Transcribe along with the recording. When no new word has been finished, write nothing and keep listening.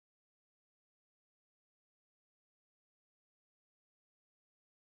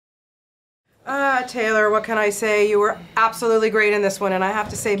Taylor, what can I say? You were absolutely great in this one, and I have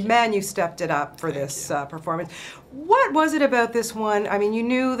to say, man, you stepped it up for this performance. What was it about this one? I mean, you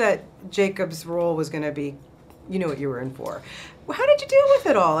knew that Jacob's role was going to be, you knew what you were in for. Well, how did you deal with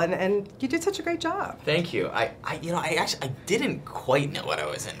it all? And you did such a great job. Thank you. I didn't quite know what I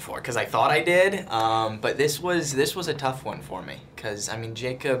was in for because I thought I did, but this was a tough one for me because I mean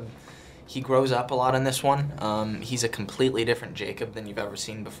Jacob. He grows up a lot in this one. He's a completely different Jacob than you've ever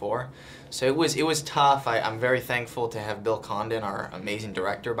seen before. So it was tough. I'm very thankful to have Bill Condon, our amazing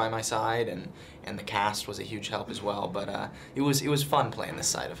director, by my side, and the cast was a huge help as well. But it was fun playing this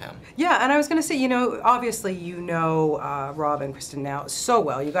side of him. Yeah, and I was gonna say, you know, obviously you know Rob and Kristen now so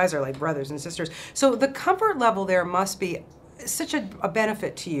well. You guys are like brothers and sisters. So the comfort level there must be such a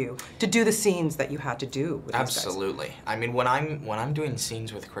benefit to you to do the scenes that you had to do with these guys. Absolutely. I mean, when I'm doing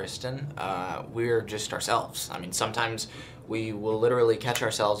scenes with Kristen, we're just ourselves. I mean, sometimes we will literally catch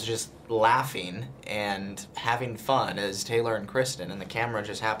ourselves just laughing and having fun as Taylor and Kristen, and the camera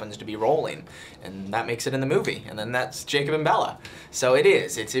just happens to be rolling, and that makes it in the movie, and then that's Jacob and Bella. So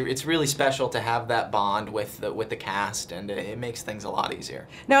it's really special to have that bond with the cast, and it makes things a lot easier.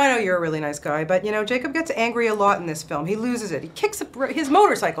 Now I know you're a really nice guy, but you know Jacob gets angry a lot in this film. He loses it. He kicks his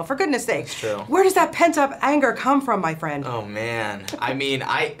motorcycle, for goodness sake. That's true. Where does that pent-up anger come from, my friend? Oh man, I mean,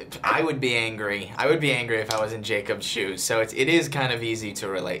 I would be angry. I would be angry if I was in Jacob's shoes. So it is kind of easy to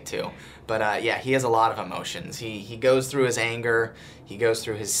relate to. But yeah, he has a lot of emotions. He goes through his anger, he goes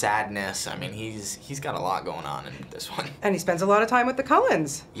through his sadness. I mean, he's got a lot going on in this one. And he spends a lot of time with the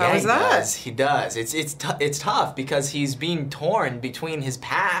Cullens. Yeah, How is that? He does. It's tough because he's being torn between his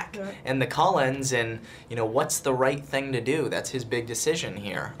pack and the Cullens, and you know what's the right thing to do. That's his big decision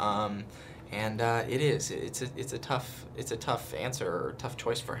here. And it's a tough answer or tough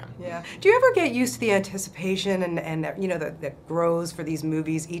choice for him. Yeah. Do you ever get used to the anticipation and you know that grows for these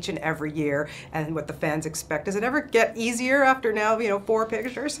movies each and every year and what the fans expect? Does it ever get easier after now, you know, 4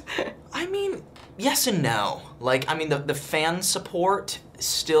 pictures? I mean, yes and no. Like, I mean, the fan support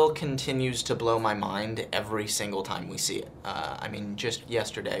still continues to blow my mind every single time we see it. I mean, just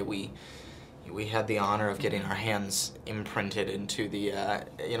yesterday we had the honor of getting our hands imprinted into the,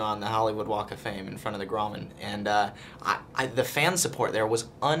 you know, on the Hollywood Walk of Fame in front of the Grauman, and the fan support there was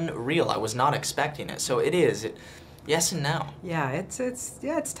unreal. I was not expecting it, so yes and no. Yeah,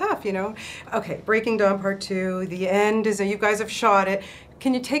 it's tough, you know. Okay, Breaking Dawn Part 2. The end is you guys have shot it.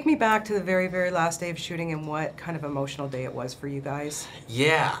 Can you take me back to the very, very last day of shooting and what kind of emotional day it was for you guys?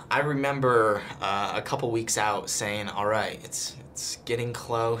 Yeah, I remember a couple weeks out saying, all right, it's getting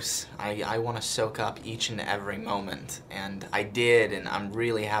close. I want to soak up each and every moment, and I did, and I'm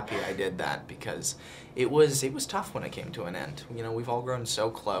really happy I did that because it was tough when it came to an end. You know, we've all grown so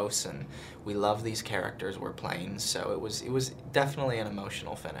close, and we love these characters we're playing, so it was definitely an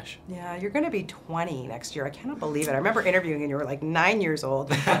emotional finish. Yeah, you're going to be 20 next year. I cannot believe it. I remember interviewing and you were like 9 years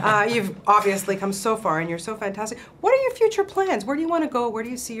old. You've obviously come so far, and you're so fantastic. What are your future plans? Where do you want to go? Where do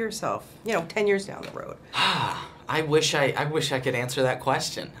you see yourself, you know, 10 years down the road? I wish I could answer that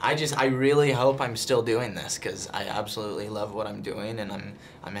question. I really hope I'm still doing this because I absolutely love what I'm doing, and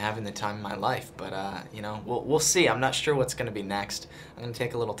I'm having the time of my life. But you know, we'll see. I'm not sure what's going to be next. I'm going to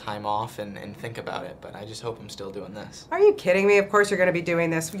take a little time off and think about it. But I just hope I'm still doing this. Are you kidding me? Of course you're going to be doing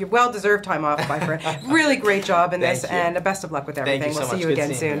this. Your well-deserved time off, my friend. Really great job in this, and best of luck with everything. Thank you so we'll much. see you Good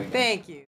again seeing soon. you. Thank you.